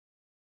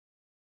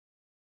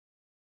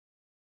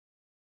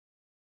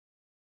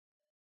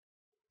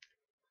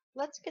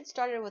Let's get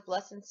started with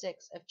Lesson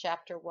 6 of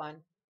Chapter 1.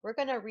 We're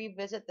going to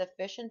revisit the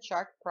Fish and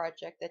Shark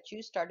project that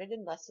you started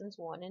in Lessons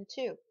 1 and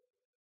 2.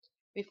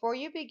 Before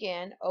you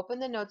begin, open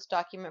the notes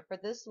document for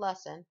this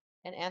lesson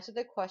and answer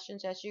the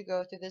questions as you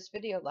go through this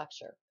video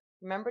lecture.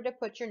 Remember to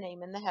put your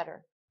name in the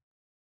header.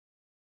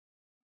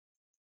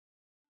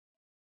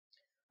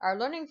 Our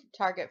learning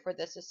target for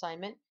this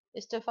assignment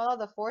is to follow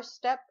the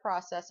 4-step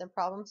process in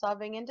problem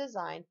solving and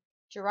design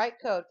to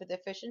write code for the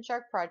Fish and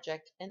Shark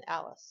project in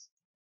Alice.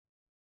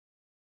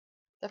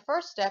 The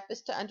first step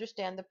is to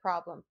understand the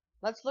problem.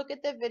 Let's look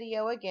at the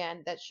video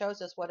again that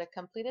shows us what a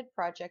completed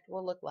project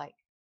will look like.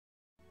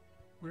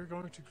 We're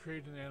going to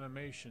create an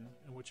animation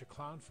in which a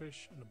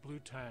clownfish and a blue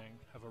tang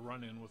have a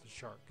run-in with a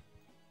shark.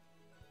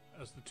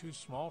 As the two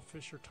small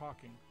fish are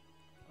talking,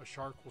 a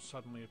shark will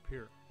suddenly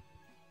appear.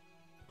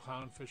 The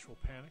clownfish will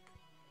panic,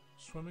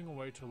 swimming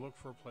away to look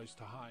for a place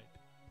to hide.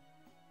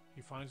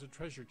 He finds a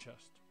treasure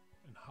chest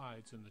and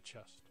hides in the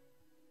chest.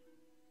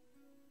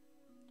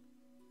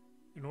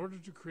 In order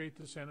to create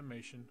this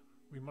animation,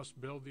 we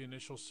must build the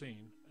initial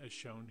scene as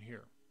shown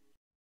here.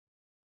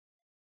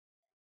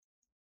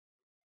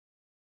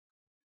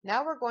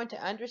 Now we're going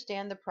to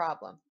understand the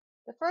problem.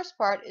 The first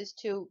part is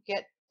to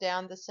get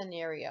down the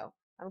scenario.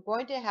 I'm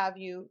going to have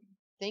you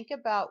think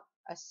about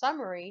a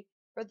summary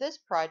for this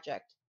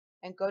project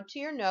and go to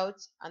your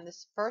notes on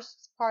this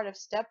first part of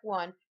step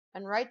 1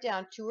 and write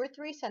down 2 or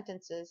 3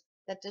 sentences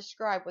that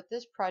describe what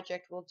this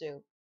project will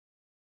do.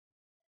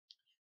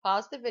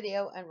 Pause the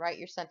video and write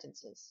your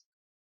sentences.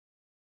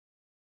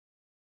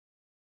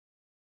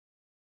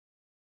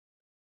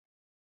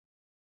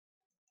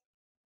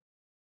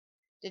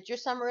 Did your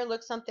summary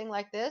look something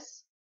like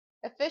this?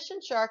 A fish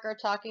and shark are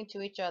talking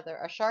to each other.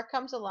 A shark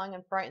comes along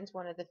and frightens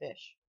one of the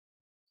fish.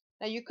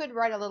 Now you could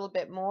write a little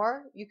bit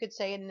more. You could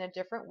say it in a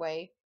different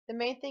way. The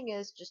main thing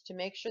is just to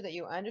make sure that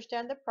you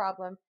understand the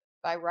problem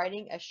by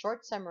writing a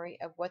short summary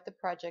of what the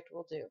project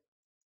will do.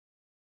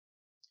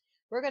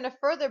 We're going to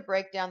further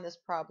break down this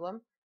problem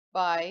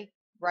by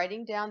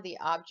writing down the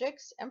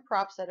objects and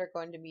props that are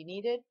going to be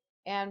needed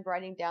and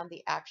writing down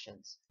the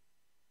actions.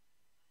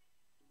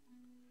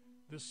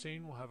 This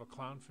scene will have a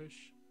clownfish,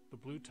 the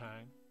blue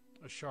tang,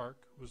 a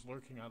shark who is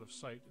lurking out of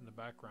sight in the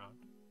background,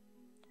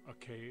 a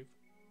cave,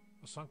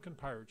 a sunken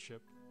pirate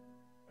ship,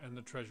 and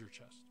the treasure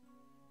chest.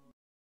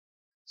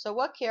 So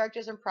what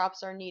characters and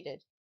props are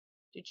needed?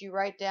 Did you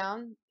write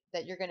down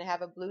that you're going to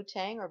have a blue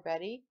tang or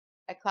Betty,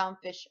 a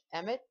clownfish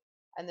Emmett,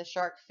 and the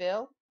shark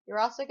Phil? You're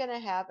also going to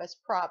have as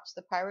props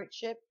the pirate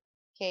ship,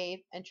 cave,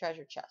 and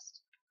treasure chest.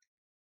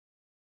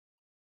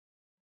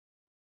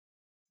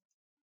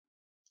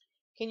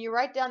 Can you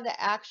write down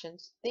the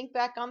actions? Think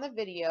back on the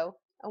video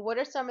and what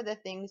are some of the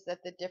things that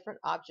the different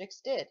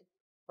objects did?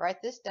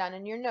 Write this down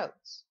in your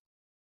notes.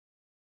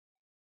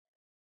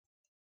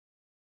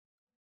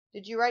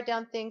 Did you write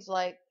down things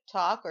like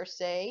talk or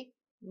say,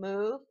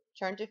 move,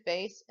 turn to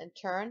face, and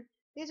turn?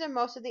 These are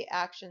most of the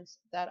actions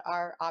that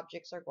our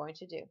objects are going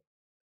to do.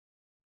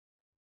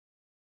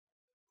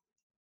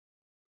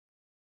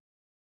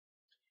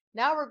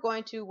 Now we're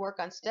going to work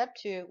on step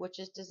 2, which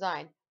is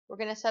design. We're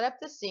going to set up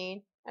the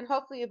scene, and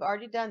hopefully you've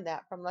already done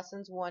that from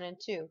lessons 1 and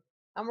 2.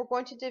 And we're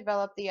going to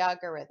develop the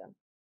algorithm.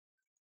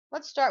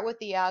 Let's start with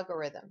the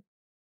algorithm.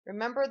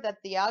 Remember that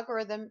the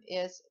algorithm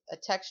is a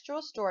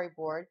textual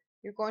storyboard.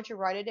 You're going to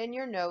write it in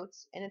your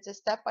notes, and it's a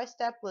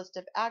step-by-step list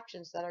of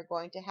actions that are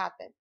going to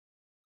happen.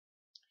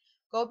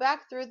 Go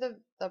back through the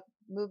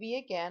movie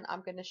again.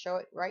 I'm going to show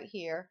it right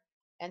here,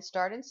 and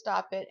start and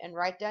stop it, and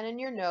write down in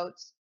your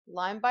notes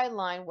line by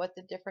line what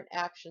the different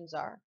actions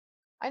are.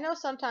 I know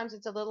sometimes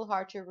it's a little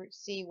hard to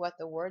see what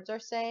the words are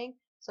saying,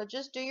 so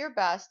just do your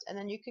best and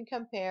then you can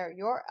compare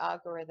your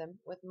algorithm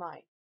with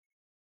mine.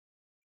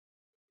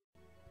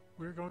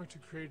 We're going to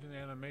create an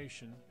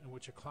animation in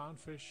which a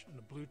clownfish and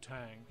a blue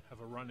tang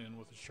have a run-in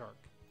with a shark.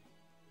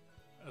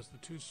 As the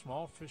two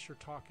small fish are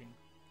talking,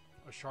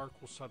 a shark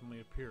will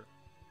suddenly appear.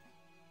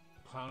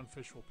 The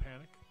clownfish will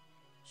panic,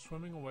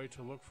 swimming away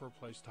to look for a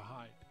place to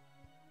hide.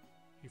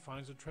 He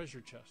finds a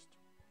treasure chest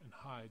and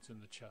hides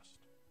in the chest.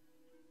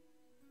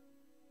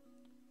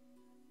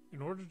 In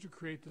order to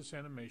create this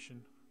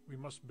animation, we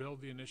must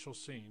build the initial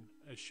scene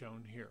as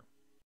shown here.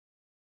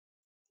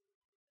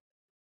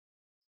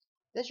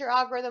 Does your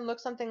algorithm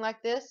look something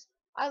like this?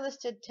 I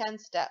listed 10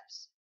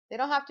 steps. They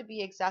don't have to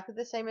be exactly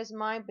the same as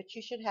mine, but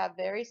you should have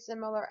very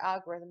similar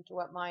algorithm to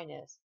what mine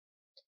is.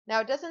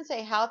 Now it doesn't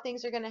say how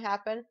things are going to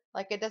happen,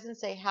 like it doesn't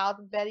say how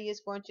Betty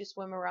is going to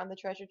swim around the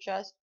treasure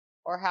chest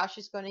or how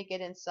she's going to get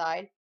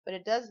inside, but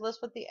it does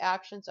list what the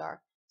actions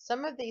are.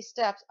 Some of these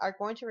steps are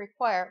going to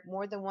require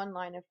more than one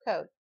line of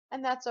code,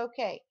 and that's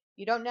okay.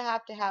 You don't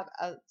have to have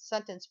a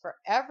sentence for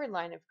every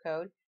line of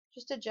code,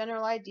 just a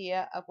general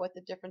idea of what the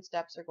different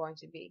steps are going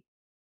to be.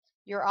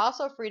 You're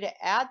also free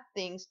to add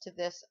things to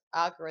this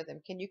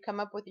algorithm. Can you come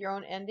up with your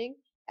own ending?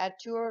 Add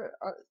 2 or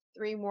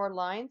 3 more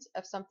lines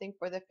of something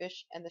for the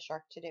fish and the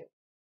shark to do.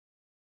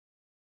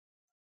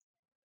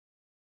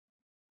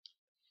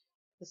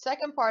 The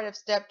second part of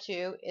step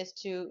 2 is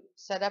to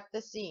set up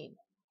the scene.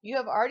 You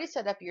have already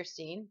set up your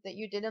scene that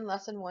you did in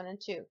lesson 1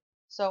 and 2.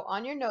 So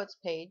on your notes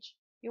page,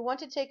 you want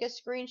to take a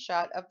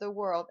screenshot of the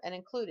world and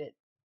include it.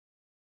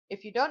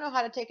 If you don't know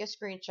how to take a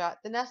screenshot,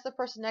 then ask the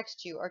person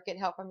next to you or get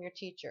help from your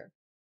teacher.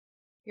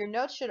 Your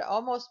notes should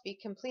almost be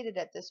completed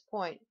at this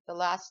point. The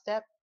last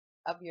step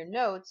of your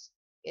notes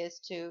is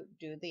to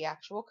do the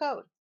actual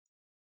code.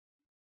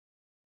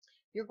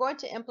 You're going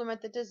to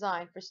implement the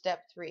design for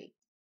step 3.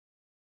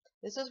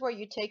 This is where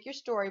you take your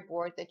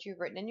storyboard that you've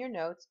written in your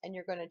notes and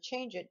you're going to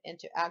change it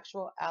into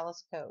actual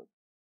Alice code.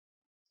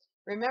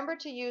 Remember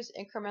to use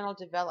incremental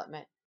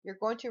development. You're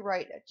going to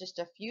write just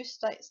a few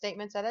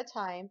statements at a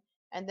time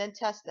and then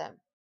test them,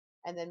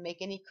 and then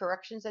make any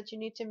corrections that you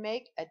need to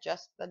make,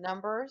 adjust the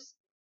numbers,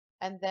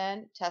 and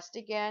then test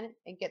again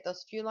and get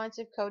those few lines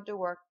of code to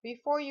work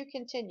before you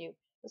continue.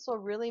 This will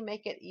really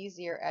make it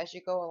easier as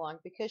you go along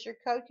because your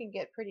code can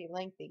get pretty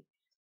lengthy.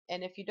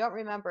 And if you don't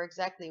remember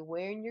exactly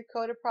where in your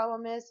code a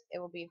problem is, it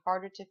will be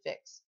harder to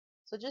fix.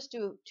 So just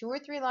do 2 or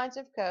 3 lines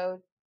of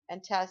code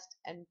and test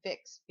and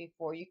fix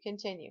before you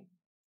continue.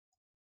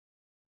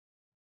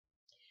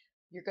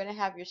 You're going to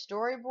have your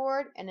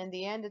storyboard, and in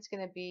the end it's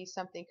going to be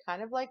something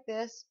kind of like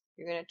this.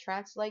 You're going to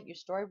translate your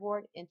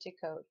storyboard into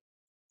code.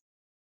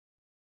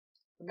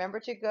 Remember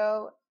to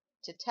go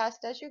to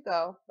test as you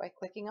go by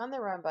clicking on the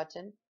Run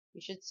button.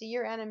 You should see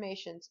your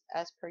animations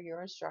as per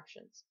your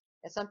instructions.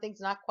 If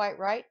something's not quite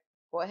right,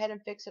 go ahead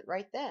and fix it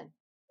right then.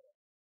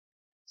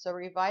 So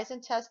revise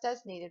and test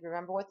as needed.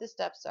 Remember what the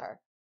steps are.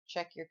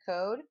 Check your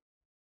code,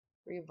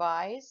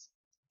 revise,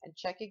 and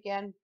check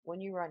again when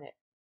you run it.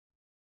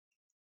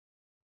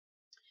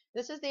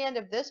 This is the end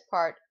of this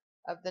part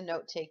of the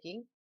note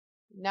taking.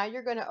 Now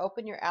you're going to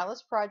open your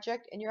Alice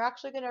project and you're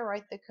actually going to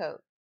write the code.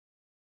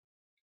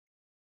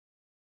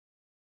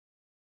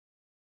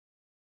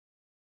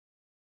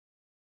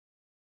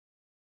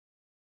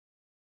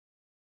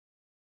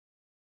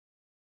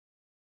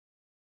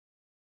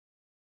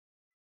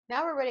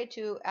 Now we're ready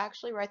to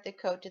actually write the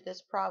code to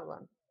this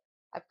problem.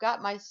 I've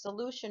got my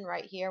solution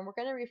right here, and we're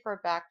going to refer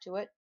back to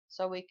it.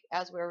 So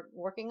as we're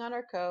working on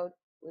our code,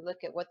 we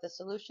look at what the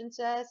solution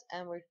says,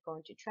 and we're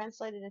going to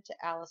translate it into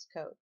Alice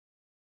code.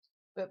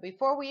 But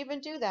before we even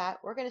do that,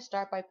 we're going to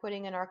start by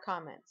putting in our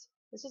comments.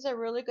 This is a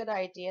really good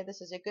idea.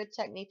 This is a good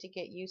technique to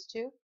get used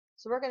to.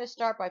 So we're going to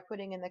start by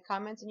putting in the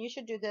comments, and you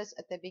should do this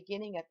at the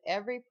beginning of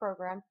every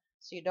program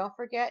so you don't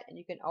forget, and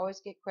you can always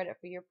get credit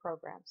for your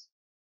programs.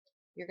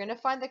 You're going to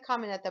find the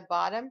comment at the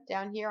bottom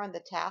down here on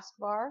the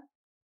taskbar.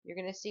 You're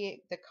going to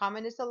see the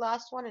comment is the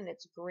last one and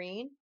it's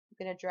green.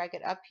 You're going to drag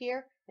it up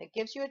here. And it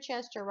gives you a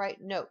chance to write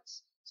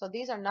notes. So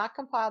these are not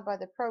compiled by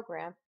the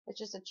program. It's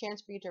just a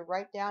chance for you to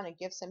write down and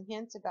give some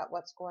hints about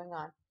what's going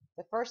on.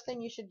 The first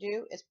thing you should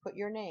do is put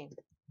your name.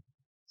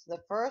 So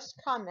the first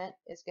comment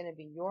is going to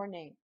be your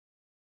name.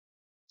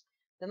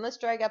 Then let's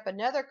drag up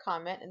another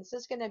comment, and this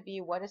is going to be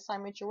what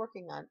assignment you're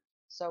working on,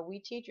 so we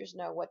teachers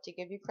know what to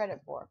give you credit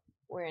for.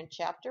 We're in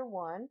chapter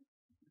 1,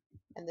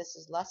 and this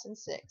is lesson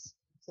 6.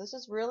 So this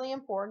is really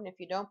important. If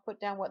you don't put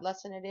down what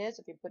lesson it is,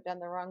 if you put down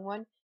the wrong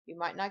one, you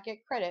might not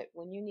get credit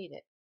when you need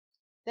it.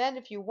 Then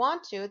if you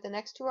want to, the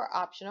next 2 are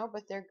optional,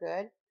 but they're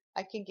good.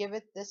 I can give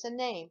this a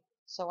name.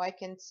 So I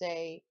can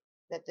say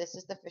that this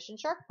is the Fish and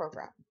Shark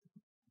program.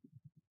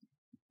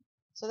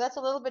 So that's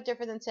a little bit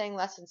different than saying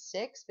lesson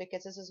 6,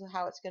 because this is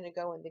how it's going to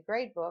go in the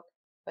grade book,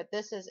 but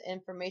this is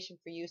information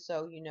for you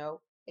so you know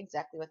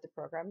exactly what the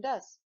program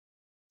does.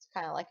 It's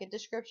kind of like a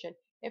description.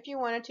 If you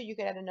wanted to, you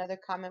could add another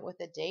comment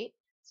with a date.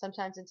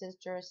 Sometimes it's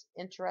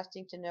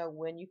interesting to know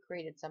when you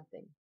created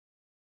something.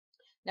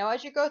 Now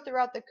as you go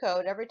throughout the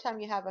code, every time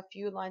you have a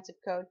few lines of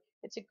code,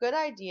 it's a good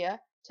idea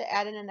to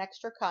add in an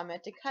extra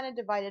comment to kind of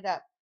divide it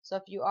up. So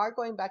if you are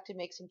going back to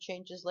make some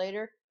changes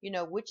later, you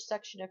know which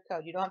section of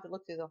code. You don't have to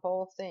look through the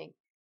whole thing.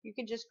 You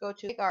can just go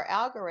to our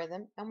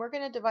algorithm, and we're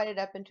going to divide it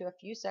up into a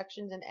few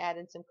sections and add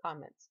in some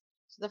comments.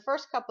 So the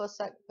first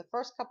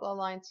couple of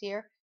lines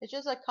here is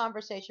just a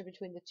conversation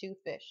between the 2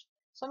 fish.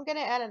 So I'm going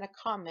to add in a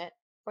comment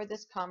for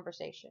this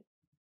conversation.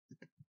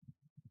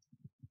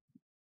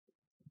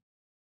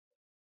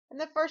 And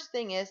the first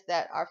thing is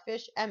that our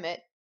fish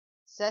Emmett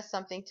says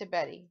something to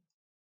Betty.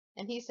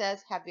 And he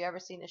says, "Have you ever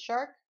seen a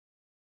shark?"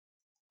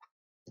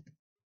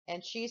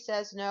 And she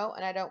says, "No,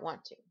 and I don't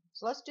want to."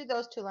 So let's do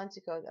those 2 lines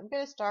of code. I'm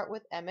going to start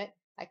with Emmett.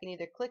 I can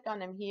either click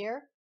on him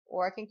here,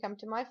 or I can come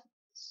to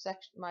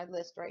my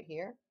list right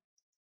here.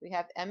 We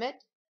have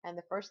Emmett, and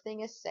the first thing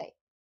is say.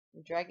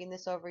 I'm dragging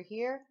this over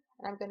here,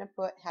 and I'm going to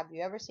put, "Have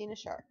you ever seen a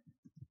shark?"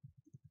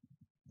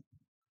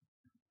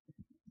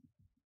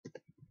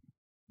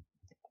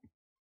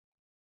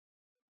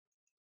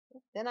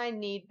 Then I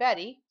need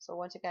Betty, so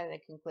once again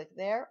I can click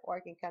there, or I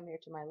can come here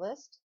to my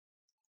list.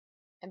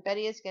 And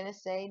Betty is going to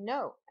say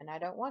no, and I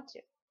don't want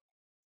to.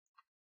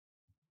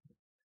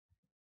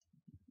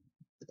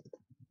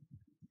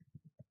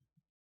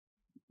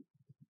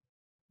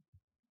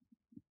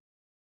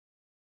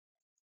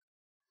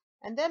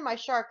 And then my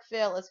shark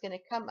Phil is going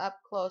to come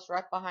up close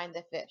right behind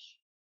the fish.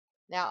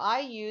 Now I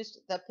used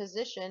the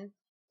position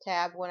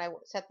tab when I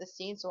set the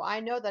scene, so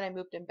I know that I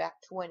moved him back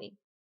 20.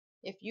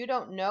 If you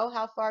don't know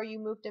how far you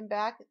moved him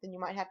back, then you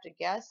might have to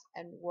guess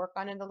and work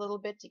on it a little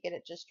bit to get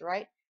it just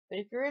right. But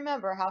if you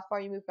remember how far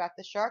you moved back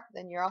the shark,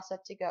 then you're all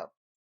set to go.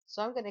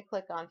 So I'm going to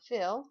click on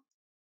Phil,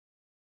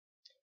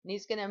 and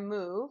he's going to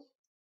move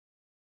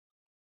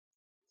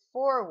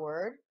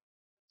forward.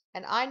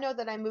 And I know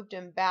that I moved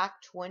him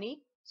back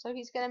 20, so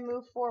he's going to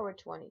move forward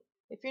 20.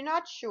 If you're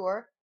not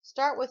sure,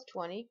 start with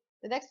 20.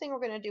 The next thing we're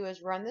going to do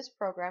is run this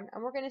program,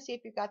 and we're going to see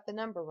if you got the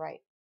number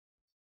right.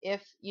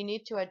 If you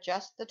need to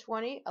adjust the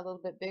 20 a little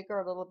bit bigger,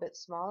 a little bit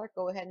smaller,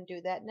 go ahead and do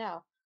that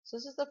now. So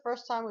this is the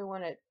first time we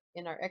want to,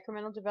 in our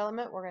incremental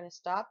development, we're going to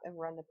stop and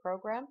run the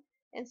program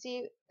and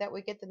see that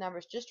we get the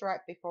numbers just right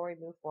before we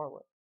move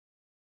forward.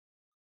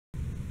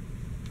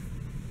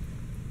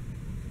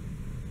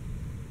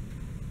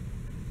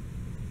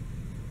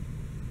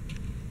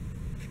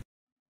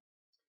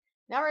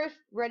 Now we're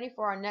ready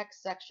for our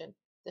next section.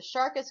 The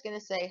shark is going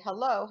to say,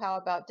 "Hello, how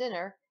about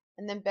dinner?"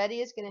 And then Betty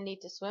is going to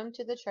need to swim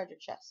to the treasure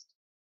chest.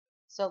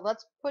 So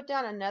let's put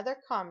down another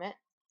comment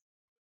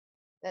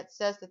that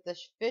says that the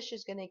fish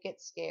is going to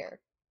get scared.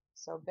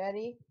 So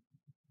Betty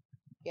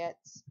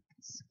gets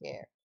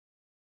scared.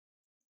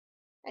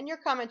 And your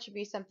comment should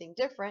be something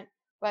different,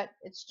 but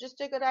it's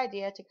just a good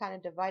idea to kind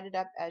of divide it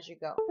up as you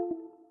go.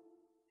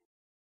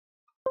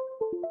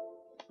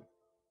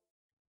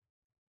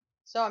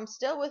 So I'm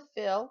still with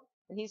Phil,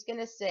 and he's going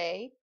to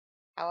say,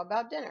 "How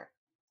about dinner?"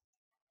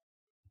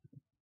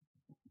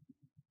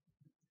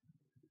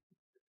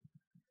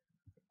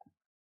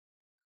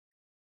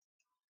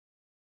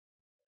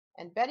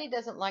 And Betty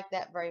doesn't like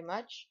that very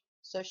much,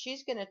 so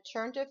she's going to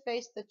turn to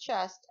face the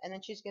chest, and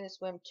then she's going to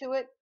swim to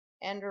it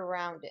and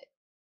around it.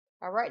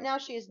 Now, right now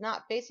she is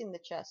not facing the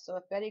chest, so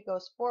if Betty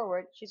goes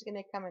forward, she's going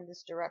to come in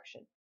this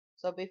direction.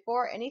 So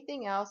before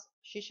anything else,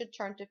 she should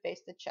turn to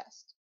face the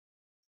chest.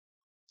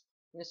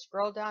 I'm going to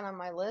scroll down on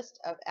my list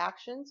of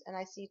actions, and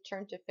I see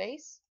turn to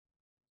face,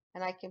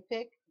 and I can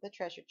pick the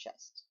treasure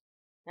chest.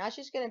 Now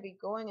she's going to be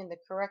going in the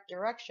correct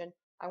direction.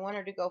 I want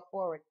her to go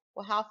forward.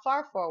 Well, how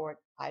far forward?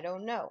 I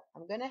don't know.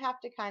 I'm going to have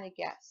to kind of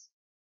guess.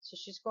 So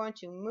she's going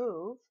to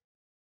move,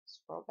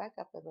 scroll back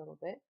up a little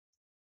bit,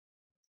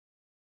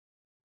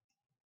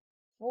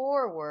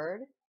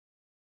 forward,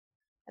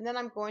 and then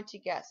I'm going to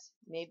guess,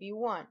 maybe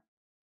 1.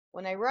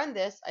 When I run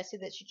this, I see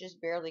that she just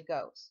barely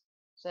goes.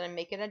 So then I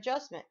make an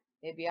adjustment.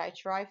 Maybe I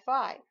try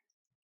 5.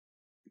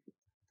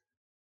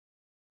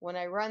 When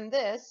I run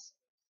this,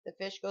 the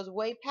fish goes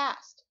way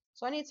past.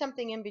 So I need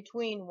something in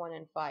between 1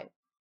 and 5.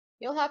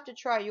 You'll have to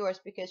try yours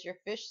because your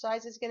fish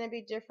size is going to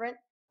be different,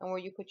 and where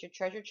you put your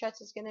treasure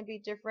chest is going to be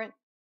different.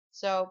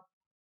 So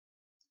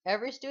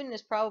every student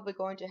is probably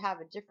going to have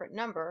a different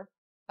number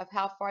of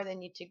how far they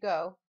need to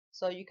go.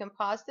 So you can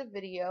pause the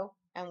video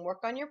and work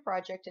on your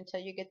project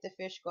until you get the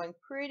fish going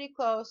pretty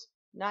close,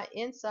 not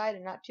inside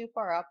and not too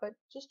far out, but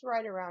just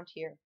right around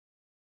here.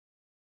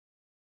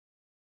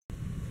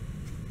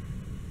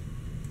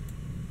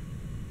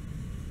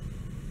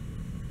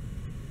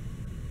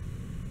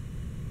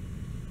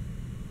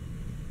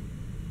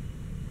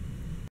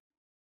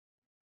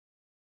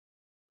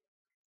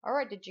 All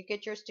right, did you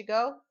get yours to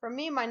go? For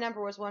me, my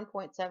number was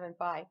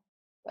 1.75,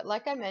 but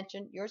like I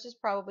mentioned, yours is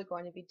probably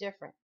going to be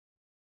different.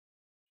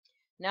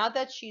 Now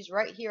that she's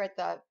right here at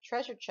the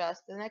treasure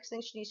chest, the next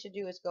thing she needs to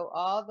do is go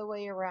all the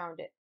way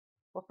around it.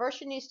 Well, first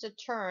she needs to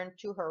turn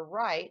to her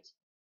right,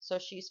 so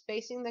she's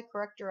facing the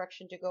correct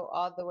direction to go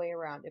all the way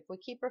around. If we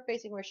keep her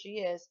facing where she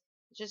is,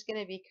 it's just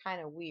going to be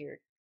kind of weird.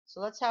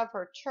 So let's have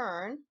her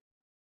turn.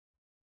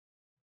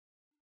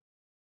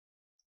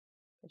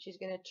 And she's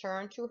going to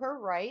turn to her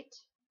right,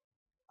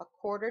 a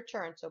quarter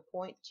turn, so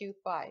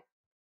 0.25.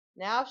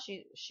 Now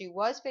she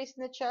was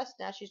facing the chest,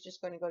 now she's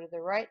just going to go to the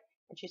right,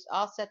 and she's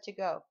all set to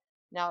go.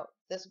 Now,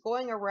 this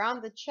going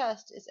around the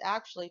chest is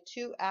actually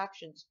 2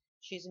 actions.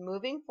 She's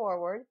moving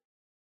forward,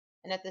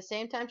 and at the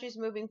same time she's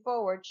moving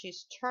forward,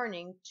 she's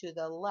turning to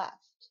the left.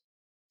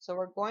 So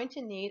we're going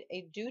to need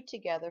a do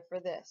together for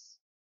this.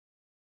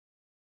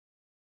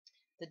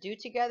 The do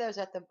together is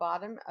at the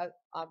bottom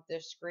of the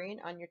screen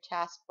on your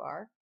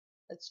taskbar.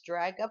 Let's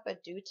drag up a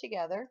do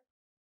together,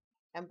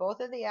 and both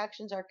of the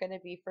actions are going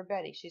to be for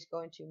Betty. She's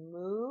going to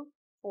move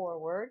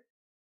forward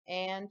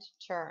and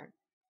turn.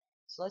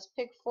 So let's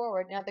pick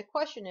forward. Now the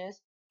question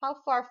is, how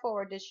far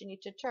forward does she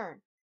need to turn?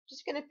 I'm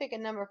just going to pick a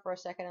number for a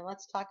second and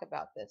let's talk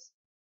about this.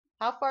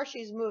 How far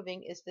she's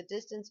moving is the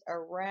distance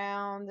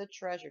around the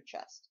treasure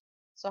chest.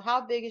 So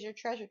how big is your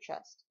treasure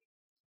chest?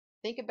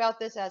 Think about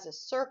this as a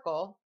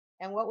circle,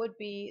 and what would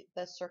be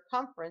the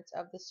circumference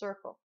of the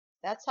circle?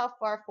 That's how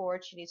far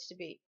forward she needs to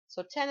be.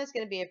 So 10 is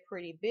going to be a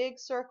pretty big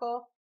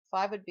circle,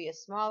 5 would be a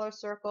smaller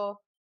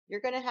circle.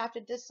 You're going to have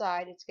to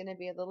decide. It's going to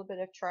be a little bit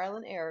of trial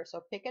and error.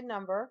 So pick a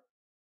number,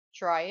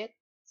 try it,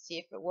 see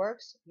if it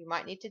works. You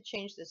might need to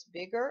change this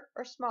bigger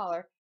or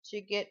smaller so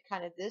you get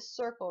kind of this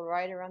circle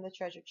right around the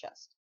treasure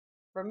chest.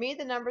 For me,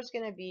 the number is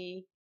going to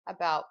be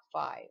about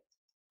 5.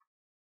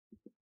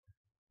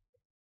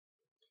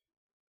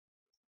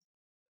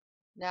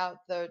 Now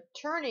the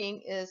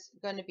turning is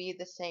going to be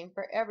the same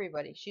for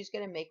everybody. She's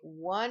going to make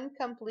 1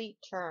 complete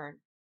turn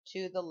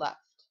to the left.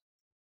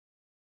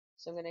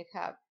 So I'm going to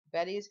have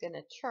Betty's going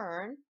to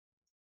turn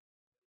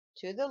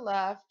to the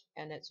left,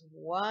 and it's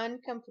one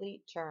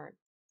complete turn.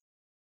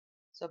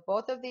 So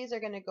both of these are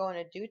going to go in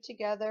a do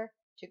together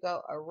to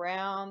go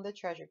around the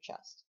treasure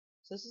chest.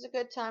 So this is a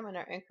good time in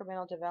our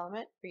incremental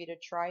development for you to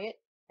try it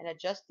and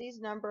adjust this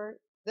number,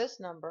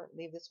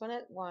 leave this one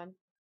at 1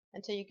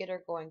 until you get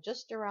her going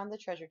just around the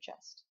treasure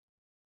chest.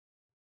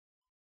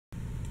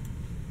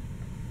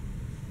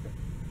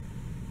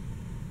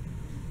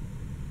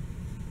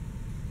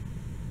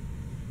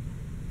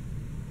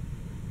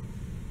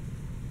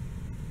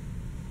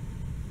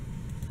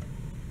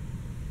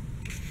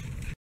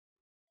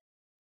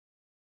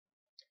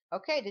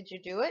 Okay, did you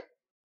do it?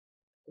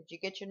 Did you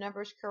get your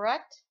numbers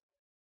correct?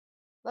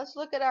 Let's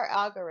look at our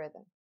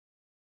algorithm.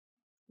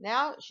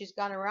 Now she's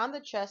gone around the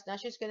chest. Now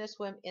she's going to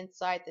swim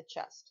inside the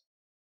chest.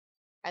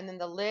 And then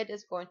the lid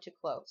is going to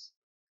close.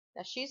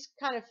 Now she's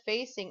kind of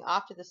facing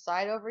off to the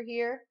side over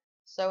here.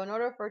 So in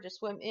order for her to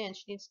swim in,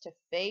 she needs to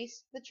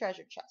face the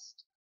treasure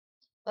chest.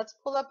 Let's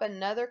pull up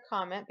another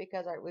comment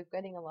because we're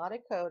getting a lot of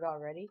code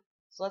already.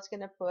 So let's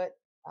going to put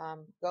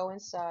go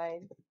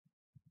inside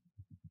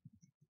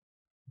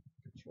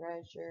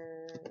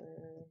treasure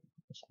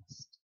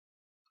chest.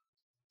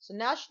 So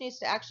now she needs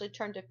to actually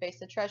turn to face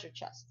the treasure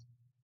chest.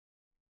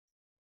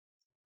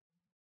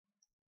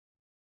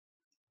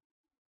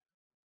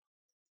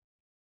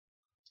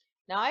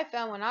 Now I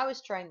found when I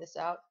was trying this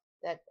out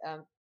that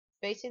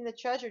facing the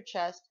treasure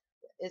chest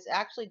is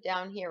actually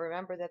down here.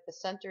 Remember that the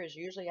center is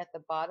usually at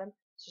the bottom.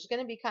 So she's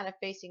going to be kind of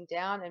facing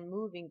down and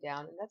moving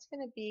down, and that's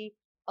going to be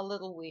a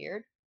little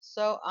weird.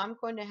 So I'm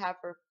going to have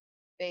her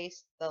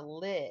face the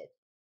lid.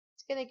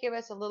 It's going to give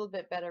us a little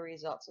bit better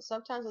result. So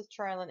sometimes with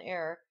trial and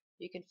error,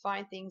 you can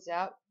find things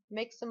out,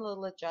 make some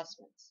little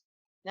adjustments.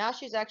 Now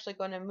she's actually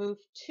going to move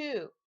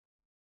 2.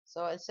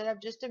 So instead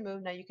of just a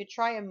move, now you could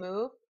try a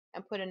move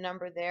and put a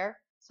number there.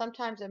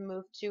 Sometimes a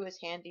move 2 is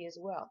handy as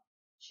well.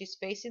 She's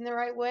facing the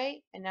right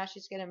way, and now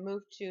she's going to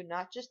move to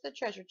not just the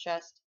treasure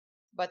chest,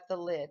 but the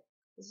lid.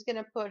 This is going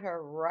to put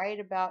her right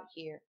about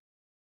here.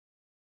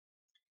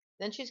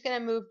 Then she's going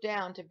to move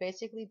down to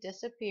basically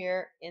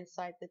disappear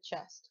inside the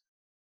chest.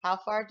 How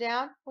far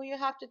down? Well, you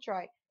have to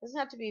try. It doesn't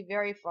have to be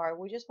very far.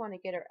 We just want to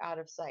get her out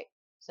of sight.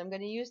 So I'm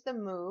going to use the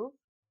move.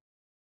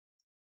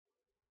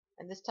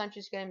 And this time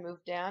she's going to move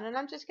down. And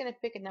I'm just going to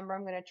pick a number.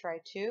 I'm going to try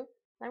 2.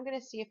 I'm going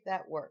to see if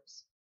that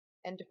works.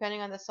 And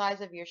depending on the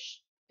size of your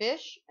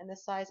fish and the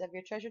size of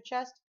your treasure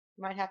chest,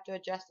 you might have to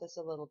adjust this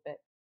a little bit.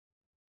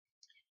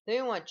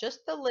 Then we want just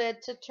the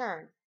lid to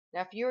turn.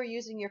 Now if you were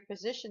using your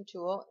position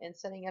tool in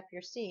setting up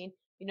your scene,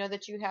 you know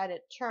that you had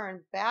it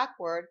turn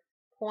backward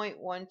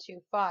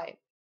 0.125.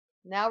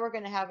 Now we're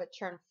going to have it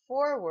turn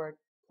forward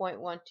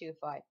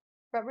 0.125.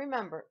 But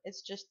remember,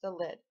 it's just the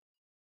lid.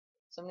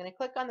 So I'm going to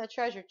click on the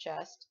treasure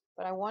chest,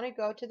 but I want to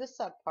go to the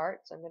subpart.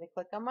 So I'm going to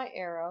click on my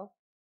arrow.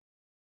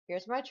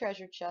 Here's my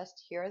treasure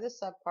chest. Here are the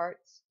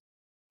subparts.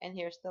 And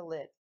here's the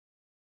lid.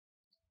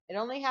 It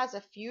only has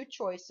a few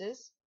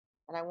choices,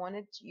 and I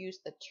wanted to use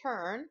the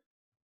turn.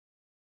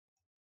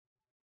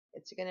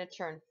 It's going to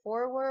turn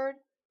forward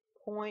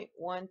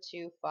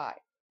 0.125.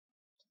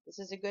 This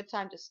is a good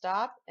time to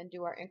stop and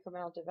do our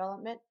incremental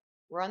development.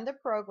 Run the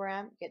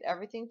program, get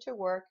everything to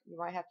work. You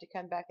might have to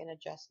come back and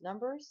adjust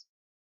numbers.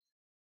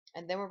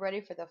 And then we're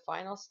ready for the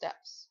final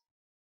steps.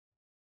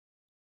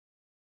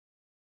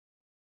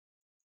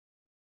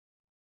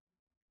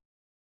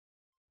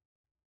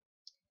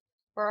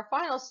 For our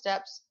final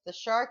steps, the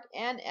shark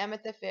and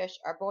Emmett the fish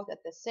are both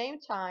at the same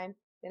time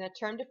going to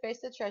turn to face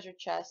the treasure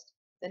chest.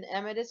 Then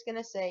Emmett is going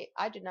to say,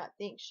 I do not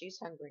think she's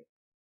hungry.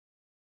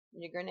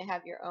 And you're going to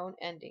have your own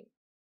ending.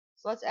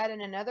 So let's add in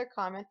another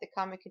comment. The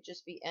comment could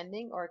just be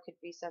ending, or it could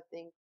be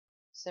something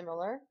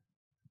similar.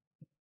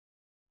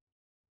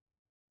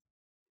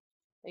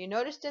 Now you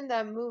noticed in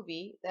the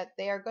movie that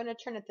they are going to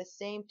turn at the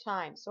same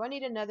time. So I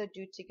need another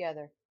do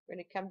together. We're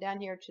going to come down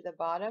here to the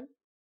bottom,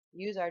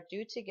 use our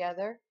do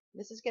together.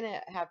 This is going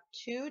to have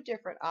 2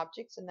 different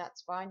objects, and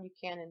that's fine. You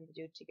can and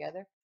do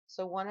together.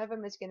 So one of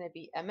them is going to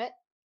be Emmett.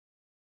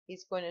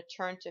 He's going to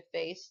turn to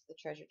face the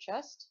treasure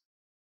chest.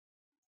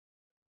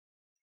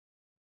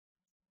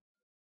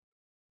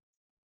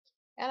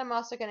 And I'm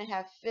also going to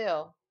have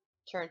Phil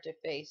turn to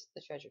face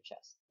the treasure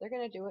chest. They're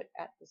going to do it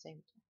at the same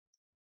time.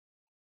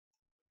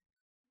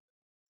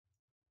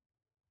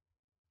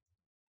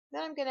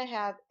 Then I'm going to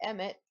have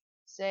Emmett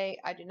say,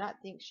 I do not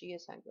think she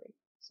is hungry.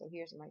 So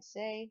here's my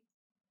say.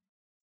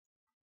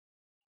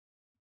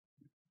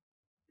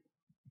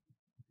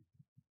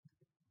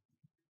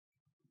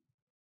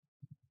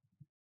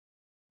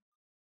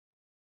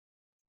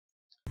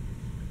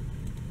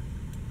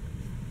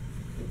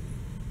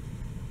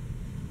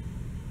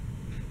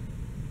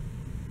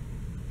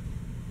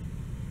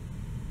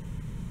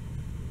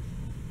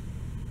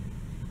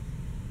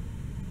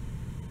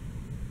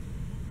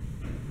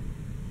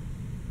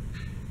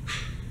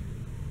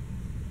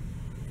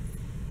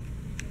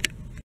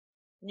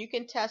 You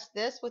can test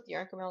this with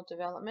your incremental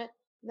development.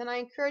 And then I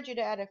encourage you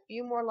to add a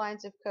few more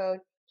lines of code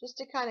just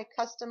to kind of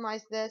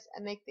customize this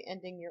and make the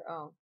ending your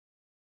own.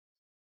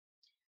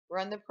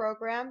 run the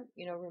program.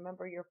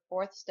 Remember your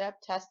fourth step,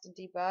 test and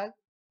debug.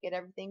 Get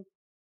everything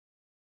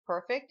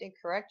perfect and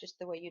correct just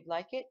the way you'd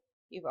like it.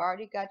 You've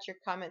already got your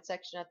comment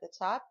section at the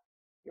top.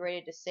 You're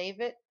ready to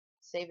save it.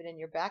 Save it in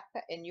your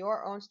backpack, in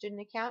your own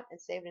student account, and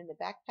save it in the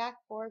backpack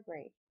for a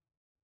grade.